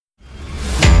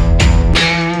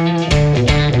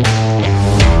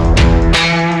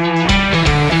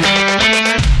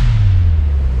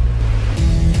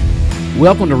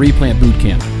Welcome to Replant Boot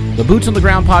Camp, the Boots on the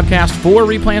Ground podcast for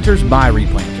replanters by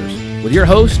replanters. With your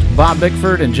host, Bob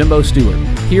Bickford and JimBo Stewart,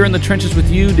 here in the trenches with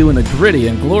you doing the gritty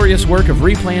and glorious work of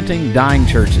replanting dying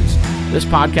churches. This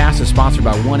podcast is sponsored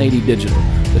by 180 Digital,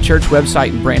 the church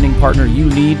website and branding partner you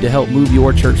need to help move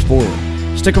your church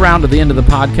forward. Stick around to the end of the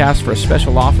podcast for a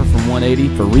special offer from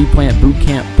 180 for Replant Boot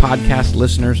Camp podcast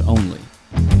listeners only.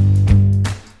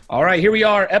 All right, here we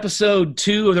are, episode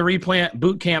 2 of the Replant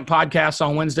Boot Camp podcast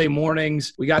on Wednesday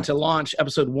mornings. We got to launch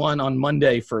episode 1 on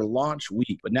Monday for launch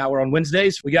week, but now we're on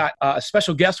Wednesdays. We got a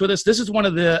special guest with us. This is one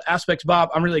of the aspects, Bob,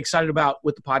 I'm really excited about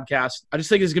with the podcast. I just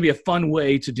think it's going to be a fun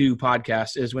way to do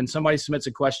podcasts is when somebody submits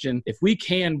a question, if we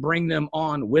can bring them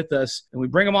on with us, and we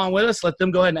bring them on with us, let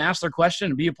them go ahead and ask their question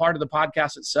and be a part of the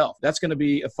podcast itself. That's going to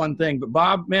be a fun thing. But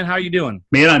Bob, man, how are you doing?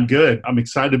 Man, I'm good. I'm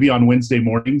excited to be on Wednesday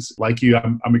mornings. Like you,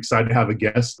 I'm excited to have a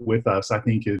guest with us. I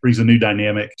think it brings a new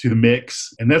dynamic to the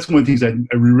mix. And that's one of the things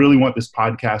I really want this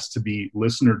podcast to be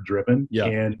listener driven. Yeah.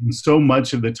 And so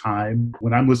much of the time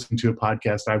when I'm listening to a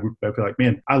podcast, I feel like,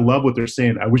 man, I love what they're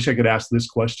saying. I wish I could ask this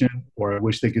question, or I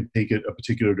wish they could take it a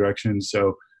particular direction.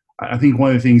 So I think one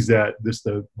of the things that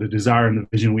the desire and the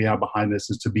vision we have behind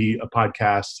this is to be a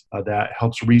podcast that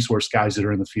helps resource guys that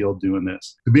are in the field doing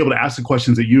this. To be able to ask the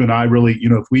questions that you and I really,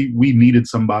 if we needed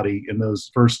somebody in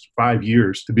those first 5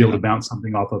 years to be able to bounce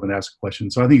something off of and ask a question.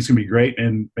 So I think it's going to be great.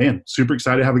 And man, super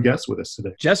excited to have a guest with us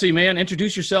today. Jesse, man,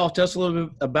 introduce yourself. Tell us a little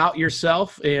bit about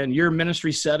yourself and your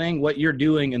ministry setting, what you're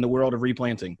doing in the world of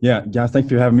replanting. Yeah, guys, thanks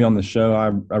for having me on the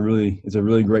show. It's a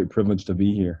really great privilege to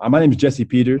be here. My name is Jesse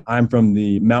Peters. I'm from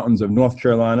the mountains of North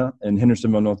Carolina in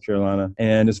Henderson, North Carolina.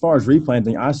 And as far as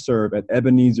replanting, I serve at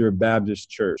Ebenezer Baptist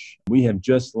Church. We have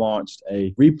just launched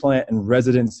a replant and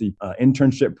residency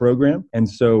internship program. And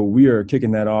so we are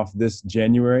kicking that off this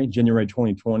January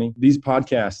 2020. These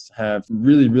podcasts have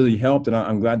really, really helped, and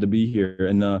I'm glad to be here.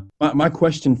 And my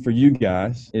question for you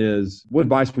guys is, what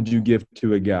advice would you give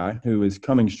to a guy who is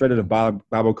coming straight out of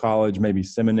Bible college, maybe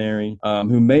seminary,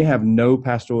 who may have no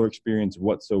pastoral experience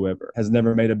whatsoever, has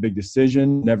never made a big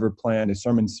decision, never planned a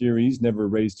sermon series, never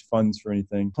raised funds for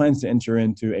anything, plans to enter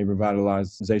into a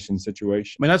revitalization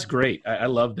situation? Man, that's great. I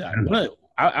love that.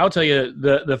 I'll tell you,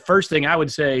 the first thing I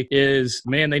would say is,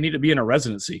 man, they need to be in a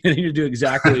residency. They need to do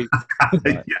exactly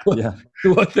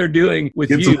what they're doing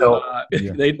with you.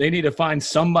 They need to find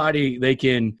somebody they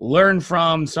can learn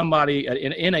from, somebody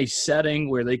in a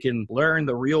setting where they can learn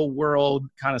the real world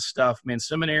kind of stuff. Man,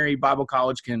 seminary, Bible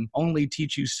college can only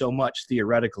teach you so much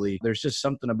theoretically. There's just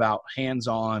something about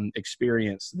hands-on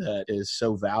experience that is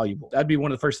so valuable. That'd be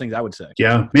one of the first things I would say.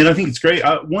 Yeah, man, I think it's great.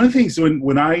 One of the things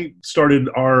when I started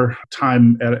our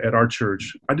time at our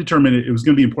church, I determined it was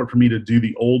going to be important for me to do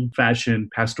the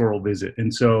old-fashioned pastoral visit.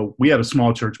 And so we had a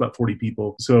small church, about 40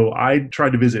 people. So I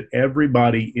tried to visit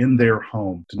everybody in their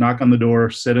home, to knock on the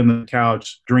door, sit on the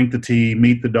couch, drink the tea,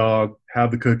 meet the dog,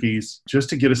 have the cookies, just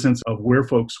to get a sense of where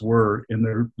folks were in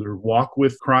their walk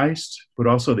with Christ, but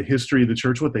also the history of the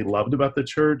church, what they loved about the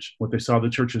church, what they saw the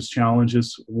church's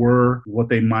challenges were, what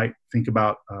they might think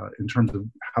about in terms of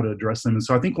how to address them. And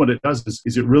so I think what it does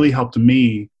is it really helped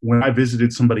me when I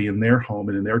visited somebody in their home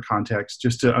and in their context,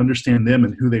 just to understand them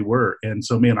and who they were. And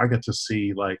so, man, I got to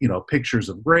see pictures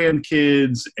of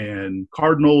grandkids and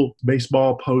Cardinal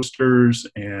baseball posters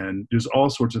and just all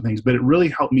sorts of things. But it really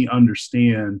helped me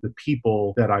understand the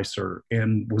people that I serve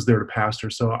and was there to pastor.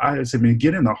 So I said, man,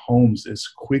 get in the homes as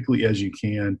quickly as you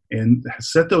can and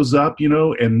set those up,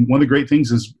 and one of the great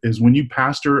things is when you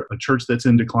pastor a church that's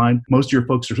in decline, most of your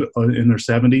folks are in their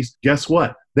 70s. Guess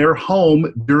what? They're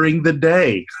home during the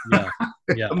day.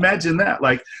 Yeah. Imagine that.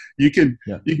 Like you can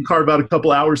carve out a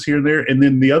couple hours here and there. And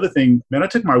then the other thing, man, I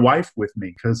took my wife with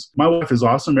me because my wife is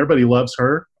awesome. Everybody loves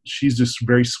her. She's just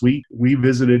very sweet. We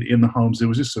visited in the homes. It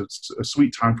was just a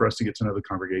sweet time for us to get to know the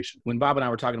congregation. When Bob and I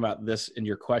were talking about this in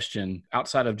your question,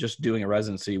 outside of just doing a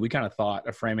residency, we kind of thought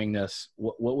of framing this,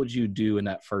 what would you do in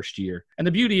that first year? And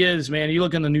the beauty is, man, you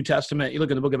look in the New Testament, you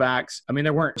look in the book of Acts. I mean,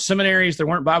 there weren't seminaries, there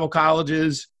weren't Bible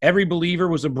colleges. Every believer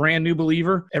was a brand new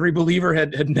believer. Every believer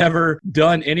had never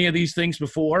done any of these things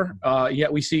before.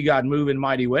 Yet we see God move in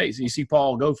mighty ways. You see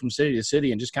Paul go from city to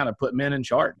city and just kind of put men in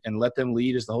charge and let them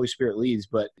lead as the Holy Spirit leads.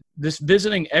 But this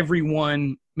visiting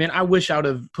everyone, man, I wish I would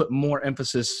have put more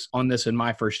emphasis on this in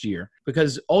my first year,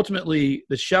 because ultimately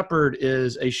the shepherd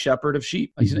is a shepherd of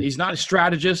sheep. He's not a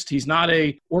strategist. He's not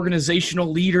a organizational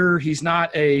leader. He's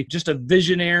not just a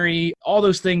visionary. All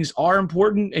those things are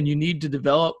important and you need to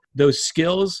develop those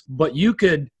skills, but you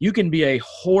can be a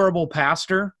horrible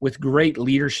pastor with great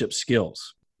leadership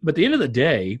skills. But at the end of the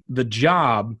day, the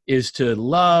job is to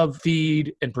love,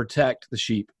 feed, and protect the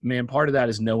sheep. Man, part of that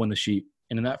is knowing the sheep.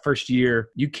 And in that first year,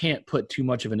 you can't put too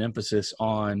much of an emphasis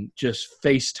on just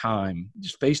FaceTime,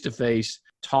 just face-to-face,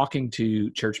 talking to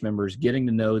church members, getting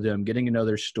to know them, getting to know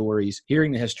their stories,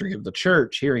 hearing the history of the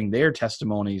church, hearing their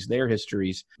testimonies, their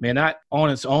histories. Man, that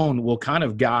on its own will kind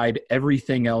of guide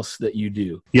everything else that you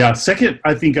do. Yeah. Second,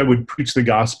 I think I would preach the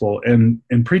gospel. And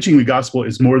preaching the gospel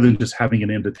is more than just having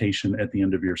an invitation at the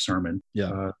end of your sermon.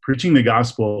 Yeah. Preaching the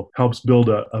gospel helps build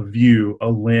a view, a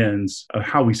lens of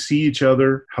how we see each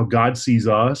other, how God sees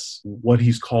us, what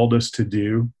he's called us to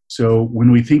do. So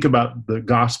when we think about the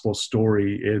gospel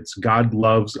story, it's God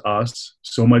loves us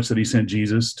so much that he sent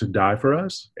Jesus to die for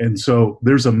us. And so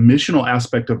there's a missional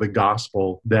aspect of the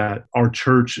gospel that our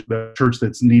church, the church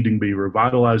that's needing to be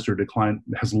revitalized or declined,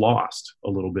 has lost a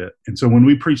little bit. And so when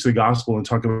we preach the gospel and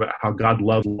talk about how God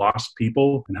loved lost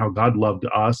people and how God loved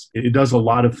us, it does a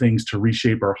lot of things to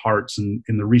reshape our hearts. And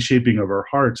in the reshaping of our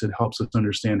hearts, it helps us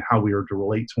understand how we are to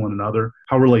relate to one another,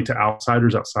 how we relate to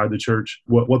outsiders outside the church,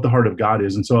 what the heart of God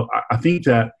is. And so I think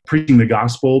that preaching the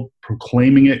gospel,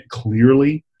 proclaiming it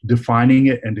clearly, defining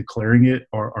it and declaring it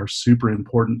are super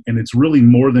important. And it's really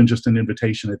more than just an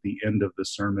invitation at the end of the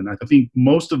sermon. I think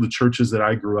most of the churches that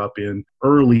I grew up in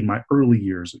my early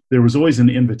years, there was always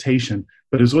an invitation,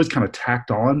 but it was always kind of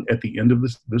tacked on at the end of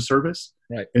the service.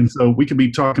 Right. And so we could be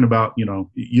talking about,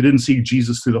 you didn't see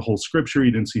Jesus through the whole scripture.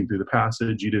 You didn't see him through the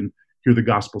passage. You didn't hear the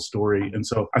gospel story. And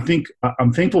so I think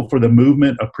I'm thankful for the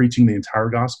movement of preaching the entire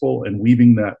gospel and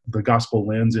weaving the gospel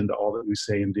lens into all that we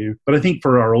say and do. But I think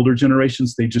for our older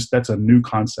generations, that's a new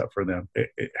concept for them.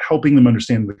 Helping them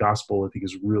understand the gospel, I think,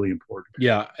 is really important.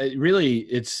 Yeah,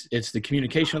 it's the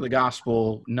communication of the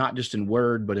gospel, not just in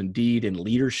word, but in deed and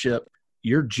leadership.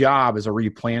 Your job as a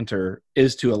replanter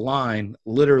is to align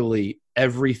literally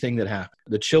everything that happened.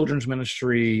 The children's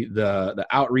ministry, the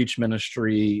outreach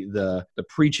ministry, the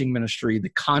preaching ministry, the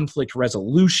conflict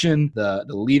resolution, the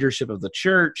leadership of the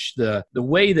church, the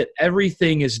way that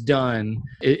everything is done.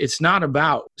 It's not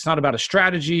about a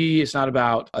strategy. It's not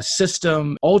about a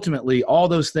system. Ultimately, all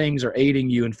those things are aiding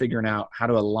you in figuring out how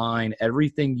to align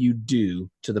everything you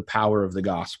do to the power of the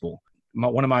gospel.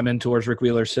 One of my mentors, Rick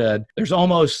Wheeler, said, there's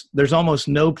almost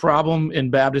no problem in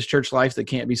Baptist church life that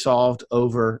can't be solved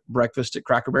over breakfast at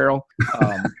Cracker Barrel.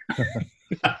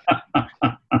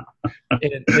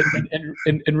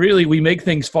 And really, we make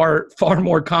things far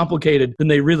more complicated than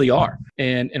they really are.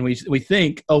 And we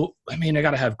think, oh, I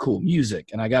got to have cool music,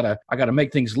 and I gotta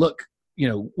make things look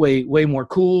way more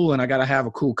cool, and I got to have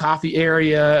a cool coffee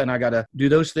area, and I got to do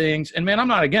those things. And man, I'm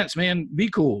not against, be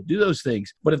cool, do those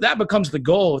things. But if that becomes the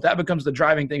goal, if that becomes the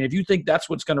driving thing, if you think that's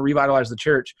what's going to revitalize the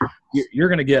church, you're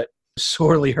going to get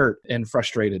sorely hurt and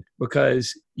frustrated,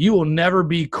 because you will never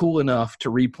be cool enough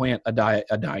to replant a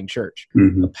dying church.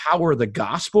 Mm-hmm. The power of the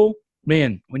gospel,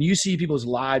 man, when you see people's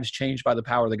lives changed by the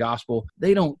power of the gospel,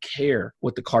 they don't care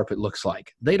what the carpet looks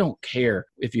like. They don't care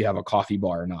if you have a coffee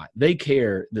bar or not. They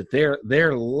care that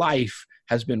their life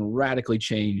has been radically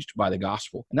changed by the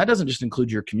gospel. And that doesn't just include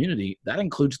your community. That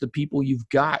includes the people you've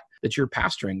got that you're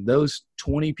pastoring, those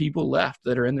 20 people left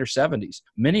that are in their 70s.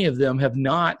 Many of them have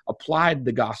not applied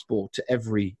the gospel to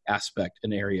every aspect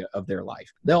and area of their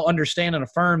life. They'll understand and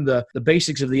affirm the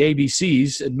basics of the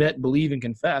ABCs, admit, believe, and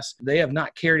confess. They have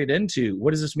not carried it into,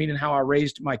 what does this mean in how I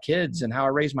raised my kids and how I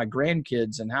raised my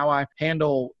grandkids and how I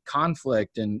handle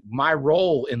conflict and my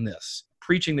role in this.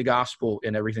 Preaching the gospel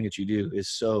in everything that you do is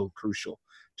so crucial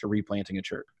to replanting a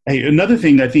church. Hey, another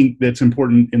thing I think that's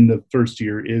important in the first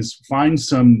year is find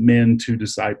some men to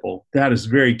disciple. That is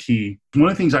very key. One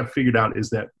of the things I've figured out is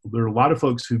that there are a lot of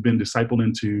folks who've been discipled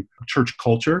into church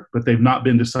culture, but they've not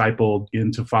been discipled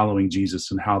into following Jesus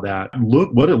and how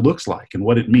what it looks like and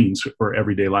what it means for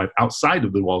everyday life outside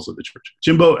of the walls of the church.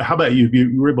 JimBo, how about you?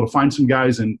 You were able to find some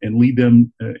guys and lead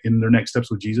them in their next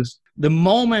steps with Jesus? The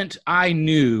moment I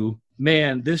knew,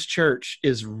 man, this church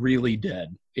is really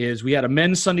dead, is we had a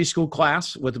men's Sunday school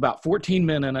class with about 14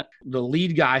 men in it. The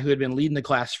lead guy, who had been leading the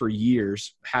class for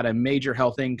years, had a major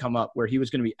health thing come up where he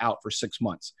was going to be out for 6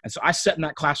 months. And so I sat in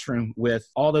that classroom with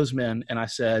all those men and I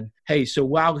said, hey, so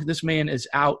while this man is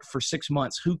out for 6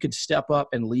 months, who could step up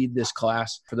and lead this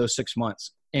class for those 6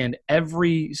 months? And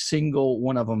every single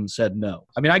one of them said no.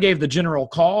 I gave the general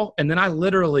call, and then I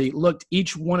literally looked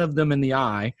each one of them in the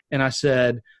eye and I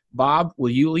said, Bob, will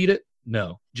you lead it?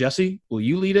 No. Jesse, will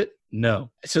you lead it?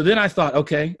 No. So then I thought,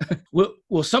 okay,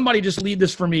 will somebody just lead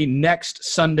this for me next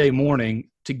Sunday morning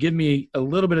to give me a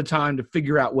little bit of time to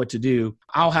figure out what to do?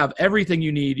 I'll have everything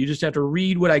you need. You just have to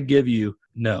read what I give you.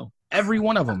 No. Every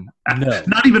one of them, no.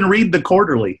 Not even read the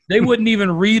quarterly. They wouldn't even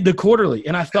read the quarterly.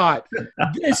 And I thought,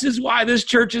 this is why this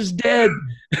church is dead.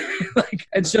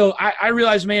 And so I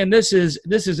realized, man, this is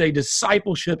a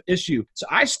discipleship issue. So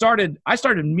I started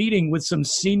meeting with some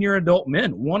senior adult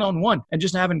men one-on-one and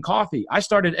just having coffee. I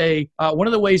started one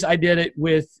of the ways I did it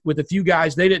with a few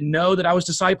guys. They didn't know that I was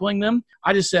discipling them.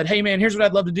 I just said, hey man, here's what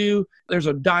I'd love to do. There's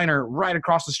a diner right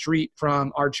across the street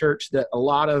from our church that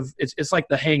it's like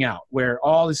the hangout where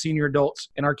all the senior adults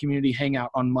in our community hang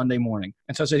out on Monday morning.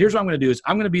 And so I said, here's what I'm going to do is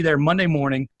I'm going to be there Monday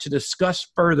morning to discuss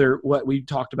further what we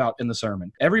talked about in the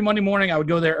sermon. Every Monday morning, I would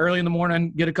go there early in the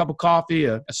morning, get a cup of coffee,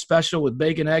 a special with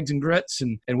bacon, eggs, and grits.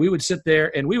 And we would sit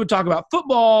there and we would talk about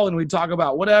football and we'd talk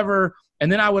about whatever.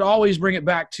 And then I would always bring it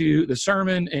back to the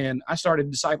sermon, and I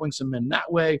started discipling some men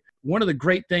that way. One of the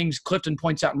great things Clifton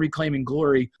points out in Reclaiming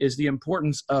Glory is the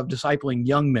importance of discipling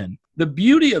young men. The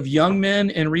beauty of young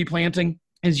men in replanting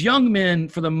is young men,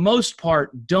 for the most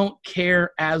part, don't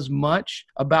care as much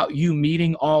about you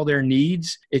meeting all their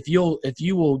needs. If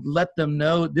you will let them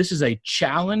know this is a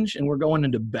challenge and we're going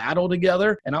into battle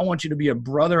together, and I want you to be a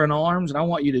brother in arms, and I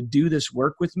want you to do this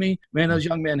work with me. Man, those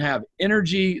young men have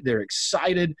energy. They're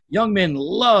excited. Young men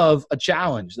love a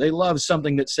challenge. They love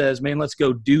something that says, man, let's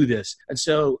go do this. And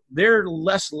so they're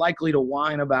less likely to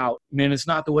whine about, man, it's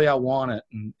not the way I want it,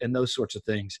 and those sorts of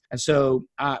things. And so,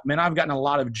 man, I've gotten a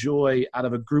lot of joy out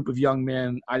of a group of young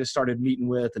men I just started meeting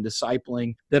with and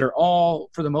discipling that are all,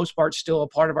 for the most part, still a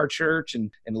part of our church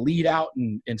and lead out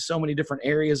in so many different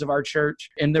areas of our church.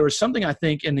 And there was something, I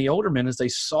think, in the older men as they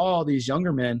saw these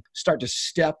younger men start to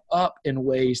step up in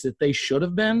ways that they should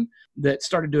have been, that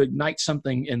started to ignite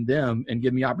something in them and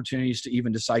give me opportunities to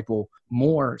even disciple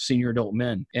more senior adult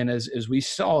men. And as we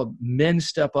saw men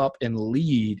step up and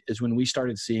lead is when we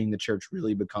started seeing the church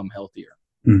really become healthier.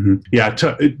 Mm-hmm. Yeah.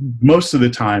 Most of the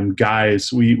time,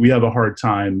 guys, we have a hard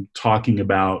time talking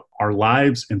about our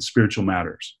lives and spiritual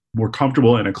matters. We're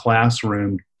comfortable in a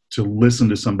classroom to listen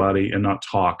to somebody and not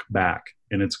talk back.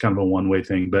 And it's kind of a one-way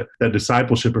thing. But that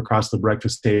discipleship across the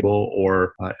breakfast table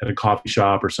or at a coffee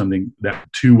shop or something, that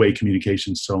two-way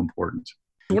communication is so important.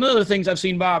 One of the things I've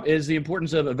seen, Bob, is the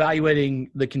importance of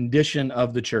evaluating the condition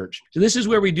of the church. So this is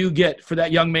where we do get, for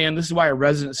that young man, this is why a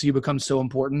residency becomes so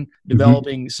important,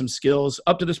 developing some skills.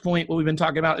 Up to this point, what we've been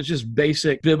talking about is just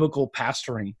basic biblical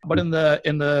pastoring. But in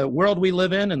the world we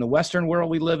live in the Western world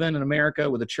we live in America,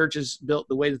 with the churches built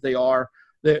the way that they are,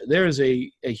 there is a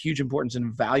huge importance in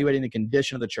evaluating the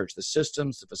condition of the church, the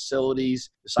systems, the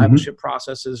facilities, discipleship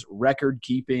processes, record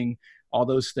keeping, all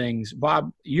those things.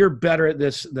 Bob, you're better at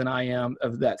this than I am,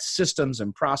 of that systems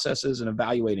and processes and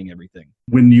evaluating everything.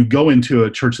 When you go into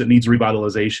a church that needs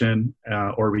revitalization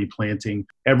or replanting,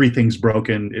 everything's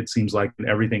broken, it seems like, and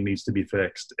everything needs to be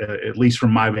fixed, at least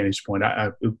from my vantage point. I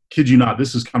kid you not,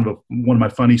 this is kind of one of my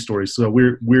funny stories. So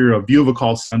we're a View of a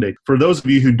Call Sunday. For those of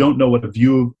you who don't know what a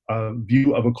view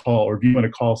of a call or View and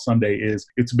a Call Sunday is,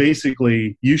 it's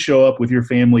basically you show up with your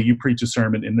family, you preach a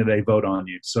sermon, and then they vote on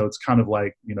you. So it's kind of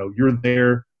like, you're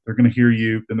there, they're going to hear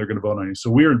you, then they're going to vote on you.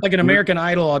 So we're like an American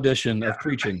Idol audition of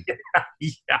preaching.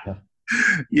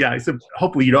 Yeah. So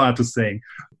hopefully you don't have to sing.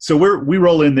 So we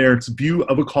roll in there. It's View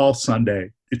of a Call Sunday.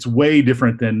 It's way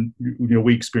different than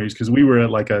we experienced, because we were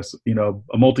at like a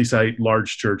multi-site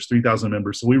large church, 3,000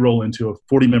 members. So we roll into a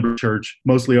 40-member church,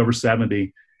 mostly over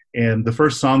 70. And the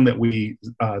first song that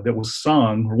was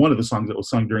sung, or one of the songs that was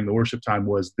sung during the worship time,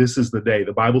 was "This Is the Day,"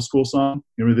 the Bible school song.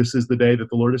 Remember, "This is the day that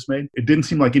the Lord has made." It didn't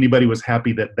seem like anybody was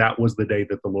happy that was the day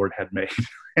that the Lord had made.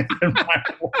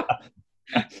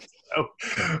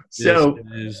 So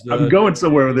I'm going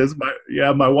somewhere with this.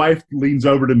 My wife leans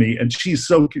over to me, and she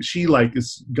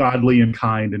is godly and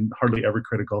kind and hardly ever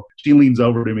critical. She leans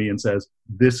over to me and says,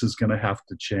 "This is going to have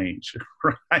to change,"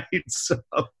 right? So.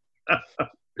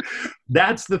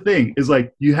 That's the thing, is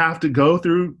like, you have to go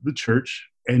through the church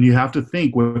and you have to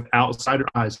think with outsider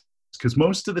eyes, because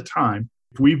most of the time,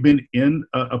 if we've been in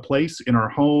a place, in our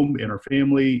home, in our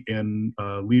family, in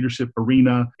a leadership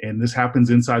arena, and this happens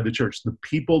inside the church, the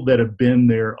people that have been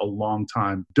there a long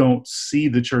time don't see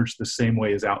the church the same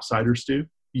way as outsiders do.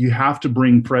 You have to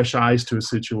bring fresh eyes to a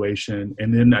situation.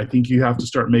 And then I think you have to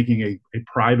start making a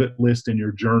private list in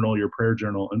your journal, your prayer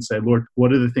journal, and say, Lord,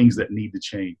 what are the things that need to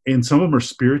change? And some of them are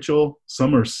spiritual,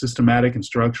 some are systematic and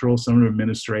structural, some are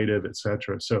administrative, et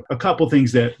cetera. So a couple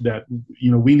things that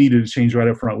we needed to change right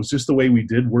up front was just the way we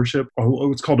did worship.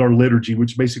 It's called our liturgy,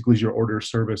 which basically is your order of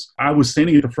service. I was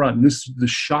standing at the front, and this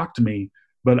shocked me,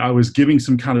 but I was giving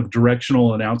some kind of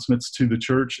directional announcements to the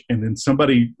church, and then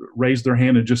somebody raised their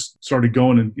hand and just started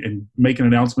going and making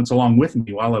announcements along with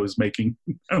me while I was making.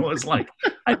 I was like,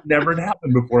 I'd never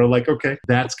happened before. Like, okay,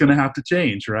 that's going to have to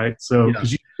change, right? So,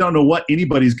 because you don't know what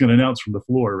anybody's going to announce from the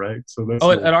floor, right? So that's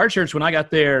at our church, when I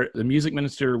got there, the music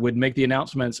minister would make the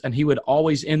announcements, and he would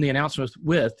always end the announcements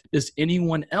with, "Does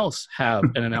anyone else have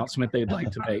an announcement they'd like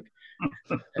to make?"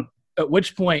 At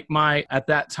which point my, at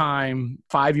that time,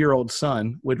 5-year-old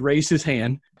son would raise his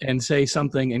hand and say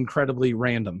something incredibly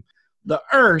random. "The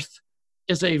Earth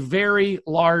is a very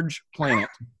large planet."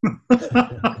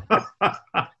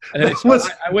 And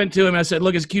I went to him and I said,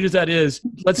 "Look, as cute as that is,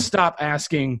 let's stop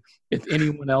asking if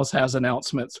anyone else has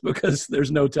announcements, because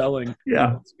there's no telling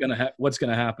what's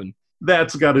gonna happen."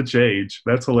 That's got to change.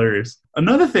 That's hilarious.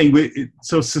 Another thing,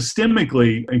 so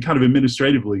systemically and kind of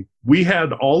administratively, we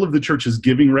had all of the church's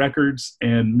giving records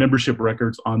and membership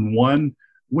records on one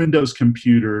Windows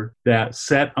computer that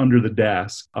sat under the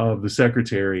desk of the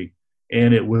secretary,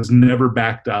 and it was never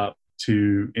backed up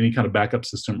to any kind of backup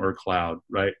system or cloud,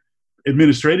 right?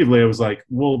 Administratively, I was like,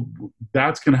 well,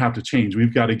 that's going to have to change.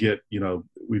 We've got to get,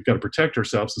 we've got to protect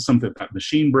ourselves. So something, that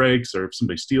machine breaks or if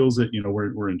somebody steals it,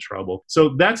 we're in trouble.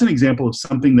 So that's an example of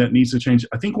something that needs to change.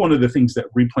 I think one of the things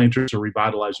that replanters or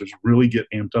revitalizers really get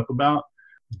amped up about,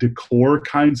 decor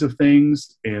kinds of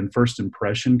things and first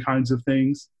impression kinds of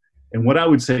things. And what I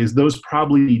would say is those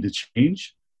probably need to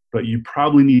change, but you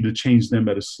probably need to change them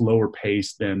at a slower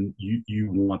pace than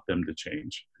you want them to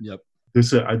change. Yep.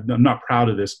 I'm not proud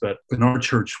of this, but in our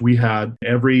church, we had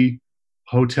every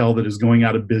hotel that is going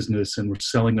out of business and we're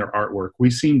selling their artwork.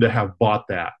 We seem to have bought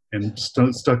that and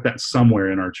stuck that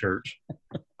somewhere in our church.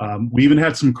 We even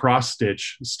had some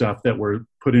cross-stitch stuff that were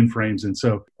put in frames. And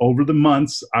so over the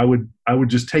months, I would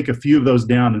just take a few of those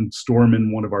down and store them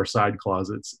in one of our side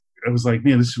closets. I was like,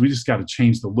 man, we just got to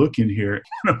change the look in here.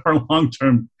 Our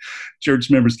long-term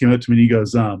church members came up to me and he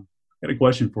goes, I got a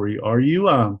question for you. Are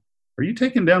you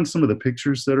taking down some of the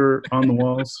pictures that are on the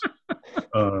walls?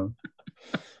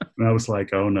 And I was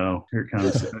like, oh no, here it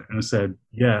comes. And I said,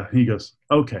 yeah. He goes,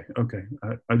 okay.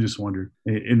 I just wondered.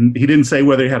 And he didn't say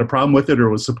whether he had a problem with it or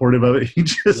was supportive of it. He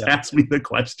just asked me the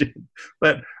question.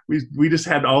 But we just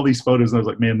had all these photos and I was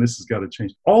like, man, this has got to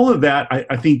change. All of that,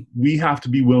 I think we have to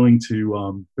be willing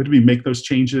to make those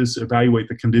changes, evaluate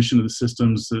the condition of the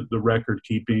systems, the record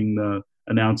keeping, the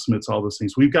announcements, all those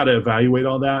things. We've got to evaluate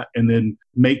all that and then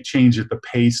make change at the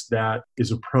pace that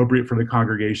is appropriate for the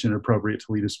congregation, appropriate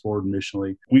to lead us forward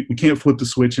missionally. We can't flip the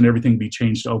switch and everything be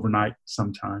changed overnight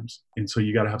sometimes. And so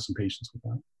you got to have some patience with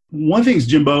that. One thing is,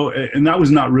 JimBo, and I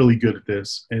was not really good at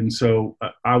this. And so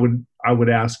I would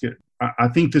ask it. I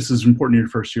think this is important in your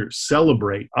first year.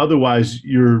 Celebrate. Otherwise,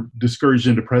 you're discouraged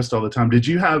and depressed all the time. Did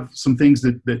you have some things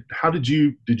how did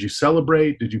you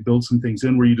celebrate? Did you build some things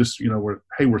in where you just,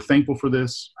 we're thankful for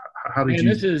this? How did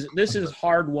you? This is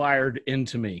hardwired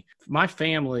into me. My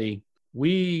family,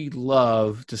 we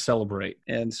love to celebrate.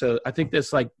 And so I think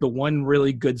that's like the one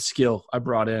really good skill I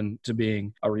brought in to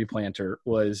being a replanter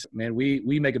was, man,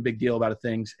 we make a big deal about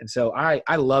things. And so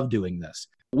I love doing this.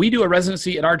 We do a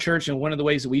residency at our church, and one of the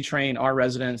ways that we train our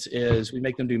residents is we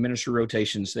make them do ministry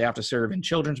rotations. They have to serve in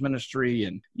children's ministry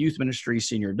and youth ministry,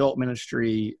 senior adult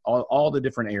ministry, all the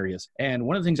different areas. And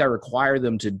one of the things I require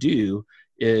them to do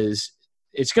is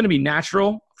it's going to be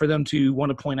natural for them to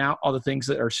want to point out all the things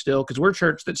that are still, because we're a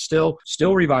church that's still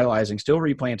revitalizing, still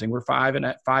replanting. We're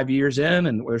 5 years in,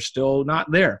 and we're still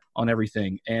not there on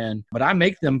everything. But I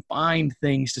make them find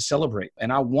things to celebrate,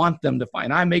 and I want them to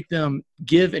find. I make them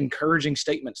give encouraging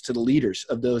statements to the leaders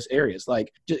of those areas,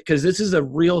 like, because this is a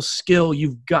real skill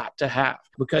you've got to have,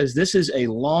 because this is a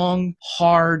long,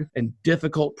 hard, and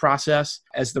difficult process.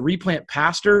 As the replant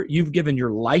pastor, you've given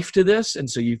your life to this, and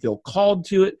so you feel called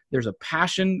to it. There's a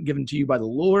passion given to you by the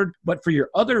Lord. But for your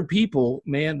other people,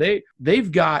 man,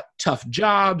 they've got tough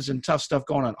jobs and tough stuff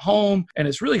going on at home, and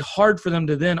it's really hard for them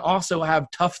to then also have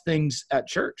tough things at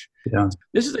church. Yeah.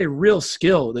 This is a real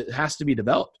skill that has to be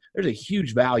developed. There's a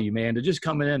huge value, man, to just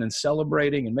coming in and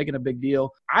celebrating and making a big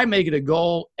deal. I make it a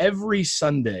goal every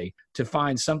Sunday to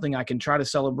find something I can try to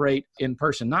celebrate in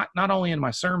person, not only in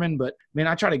my sermon, but, man,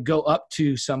 I try to go up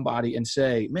to somebody and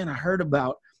say, man, I heard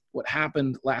about what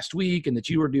happened last week and that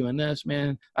you were doing this,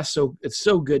 man. It's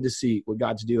so good to see what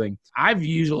God's doing. I've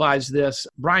utilized this.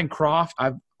 Brian Croft,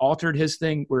 I've altered his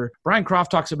thing where Brian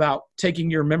Croft talks about taking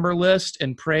your member list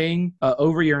and praying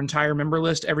over your entire member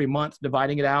list every month,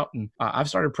 dividing it out. And I've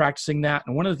started practicing that.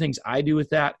 And one of the things I do with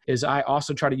that is I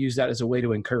also try to use that as a way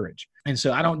to encourage. And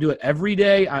so I don't do it every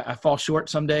day. I fall short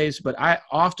some days, but I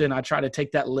try to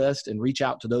take that list and reach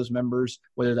out to those members,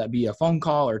 whether that be a phone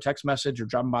call or a text message or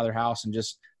drop them by their house and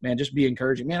just be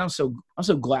encouraging. Man, I'm so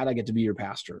glad I get to be your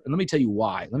pastor. And let me tell you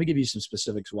why. Let me give you some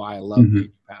specifics why I love being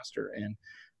your pastor. And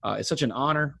it's such an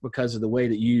honor because of the way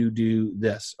that you do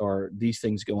this or these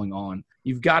things going on.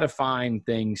 You've got to find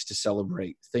things to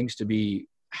celebrate, things to be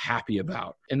happy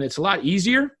about. And it's a lot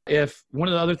easier if one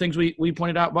of the other things we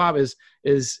pointed out, Bob, is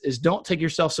don't take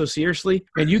yourself so seriously.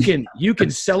 And you can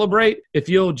celebrate if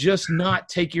you'll just not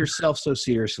take yourself so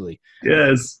seriously.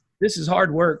 Yes. This is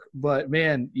hard work, but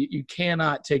man, you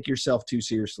cannot take yourself too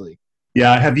seriously.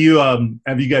 Yeah. Have you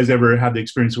guys ever had the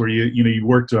experience where you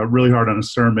worked really hard on a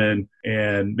sermon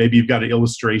and maybe you've got an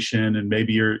illustration and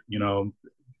maybe you're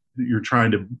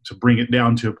trying to bring it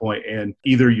down to a point and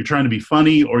either you're trying to be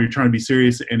funny or you're trying to be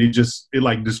serious and it just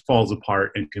falls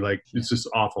apart and you're like, it's just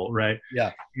awful. Right.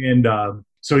 Yeah. And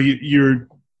so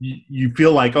you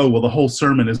feel like, oh, well, the whole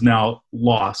sermon is now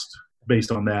lost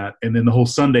based on that. And then the whole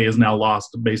Sunday is now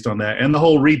lost based on that. And the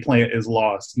whole replant is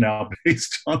lost now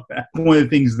based on that. One of the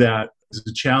things that is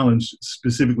a challenge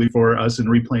specifically for us in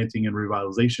replanting and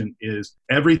revitalization is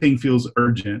everything feels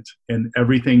urgent and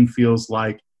everything feels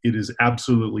like it is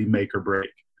absolutely make or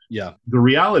break. Yeah. The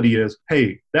reality is,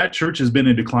 hey, that church has been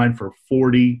in decline for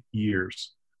 40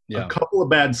 years. Yeah. A couple of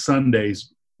bad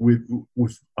Sundays with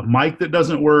a mic that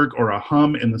doesn't work or a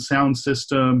hum in the sound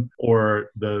system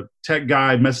or the tech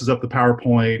guy messes up the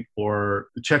PowerPoint or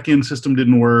the check-in system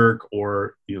didn't work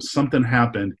or something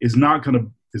happened is not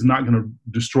going to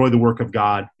destroy the work of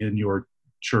God in your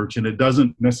church. And it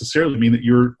doesn't necessarily mean that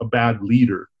you're a bad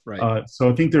leader. Right.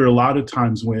 So I think there are a lot of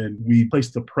times when we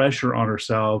place the pressure on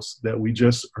ourselves that we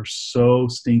just are so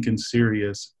stinking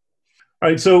serious. All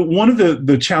right. So one of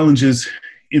the challenges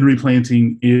in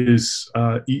replanting is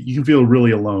you can feel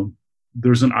really alone.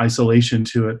 There's an isolation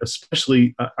to it,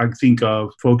 especially I think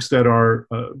of folks that are,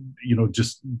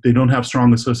 they don't have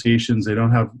strong associations. They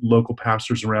don't have local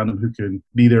pastors around them who can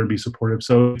be there and be supportive.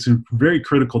 So it's very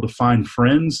critical to find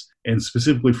friends and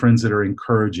specifically friends that are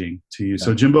encouraging to you.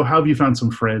 So JimBo, how have you found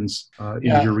some friends in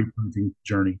your replanting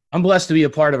journey? I'm blessed to be a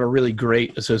part of a really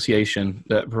great association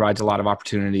that provides a lot of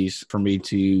opportunities for me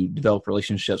to develop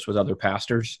relationships with other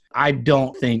pastors. I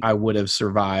don't think I would have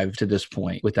survived to this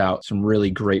point without some really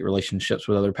great relationships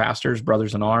with other pastors,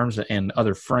 brothers in arms, and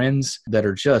other friends that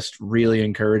are just really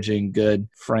encouraging, good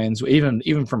friends,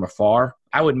 even from afar.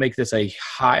 I would make this a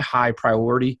high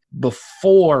priority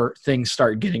before things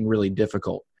start getting really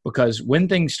difficult. Because when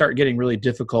things start getting really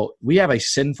difficult, we have a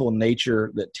sinful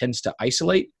nature that tends to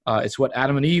isolate. It's what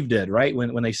Adam and Eve did, right?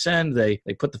 When they sinned, they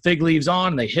put the fig leaves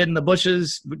on, they hid in the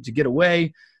bushes to get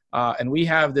away. And we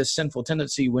have this sinful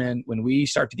tendency when we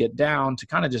start to get down to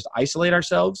kind of just isolate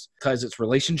ourselves because it's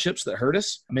relationships that hurt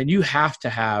us. I mean, you have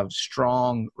to have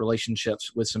strong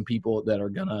relationships with some people that are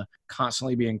going to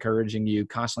constantly be encouraging you,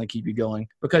 constantly keep you going,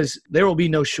 because there will be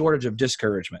no shortage of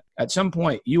discouragement. At some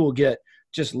point, you will get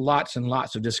just lots and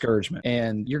lots of discouragement.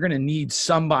 And you're going to need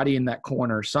somebody in that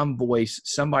corner, some voice,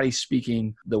 somebody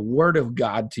speaking the word of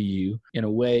God to you in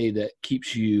a way that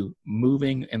keeps you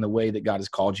moving in the way that God has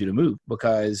called you to move.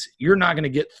 Because you're not going to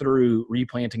get through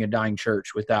replanting a dying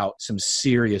church without some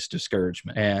serious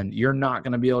discouragement. And you're not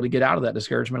going to be able to get out of that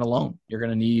discouragement alone. You're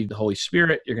going to need the Holy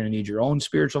Spirit. You're going to need your own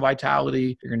spiritual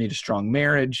vitality. You're going to need a strong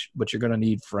marriage, but you're going to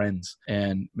need friends.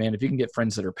 And man, if you can get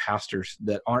friends that are pastors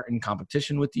that aren't in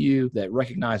competition with you, that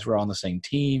recognize we're on the same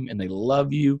team and they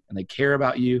love you and they care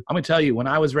about you. I'm going to tell you, when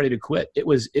I was ready to quit, it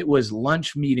was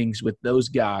lunch meetings with those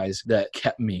guys that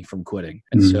kept me from quitting.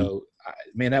 And so,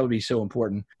 man, that would be so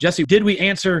important. Jesse, did we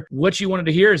answer what you wanted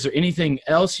to hear? Is there anything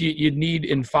else you'd need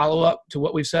in follow-up to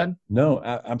what we've said? No,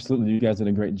 absolutely. You guys did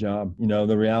a great job.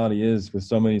 The reality is with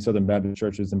so many Southern Baptist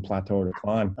churches in plateau or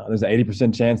decline, there's an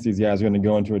 80% chance these guys are going to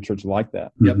go into a church like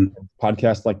that. Yep.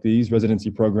 Podcasts like these, residency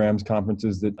programs,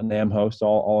 conferences that NAM hosts,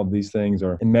 all of these things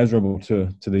are immeasurable to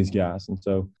these guys. And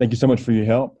so thank you so much for your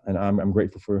help. And I'm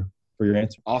grateful for your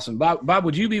answer. Awesome. Bob,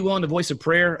 would you be willing to voice a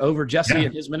prayer over Jesse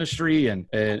and his ministry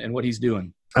and what he's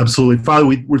doing? Absolutely. Father,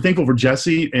 we're thankful for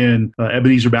Jesse and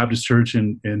Ebenezer Baptist Church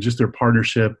and just their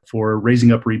partnership for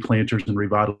raising up replanters and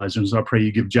revitalizers. So I pray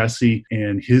you give Jesse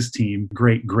and his team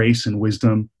great grace and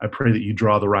wisdom. I pray that you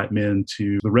draw the right men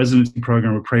to the residency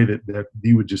program. We pray that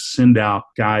you would just send out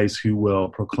guys who will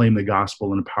proclaim the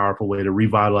gospel in a powerful way to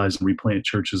revitalize and replant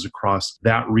churches across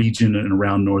that region and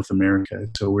around North America.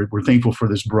 So we're thankful for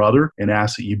this brother and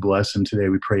ask that you bless him today.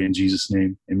 We pray in Jesus'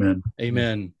 name. Amen.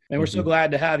 Amen. And we're so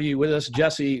glad to have you with us,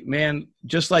 Jesse. Man,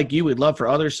 just like you, we'd love for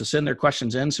others to send their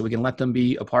questions in so we can let them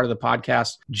be a part of the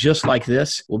podcast just like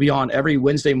this. We'll be on every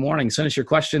Wednesday morning. Send us your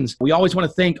questions. We always want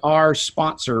to thank our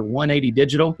sponsor, 180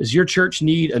 Digital. Does your church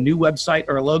need a new website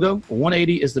or a logo?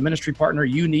 180 is the ministry partner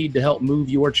you need to help move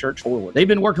your church forward. They've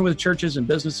been working with churches and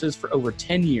businesses for over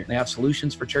 10 years. They have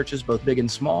solutions for churches, both big and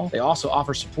small. They also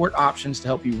offer support options to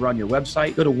help you run your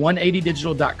website. Go to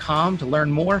 180digital.com to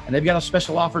learn more. And they've got a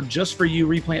special offer just for you,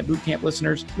 Replant Bootcamp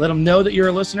listeners. Let them know that you're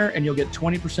a listener and you'll get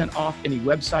 20% off any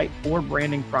website or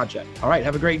branding project. All right,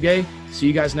 have a great day. See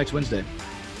you guys next Wednesday.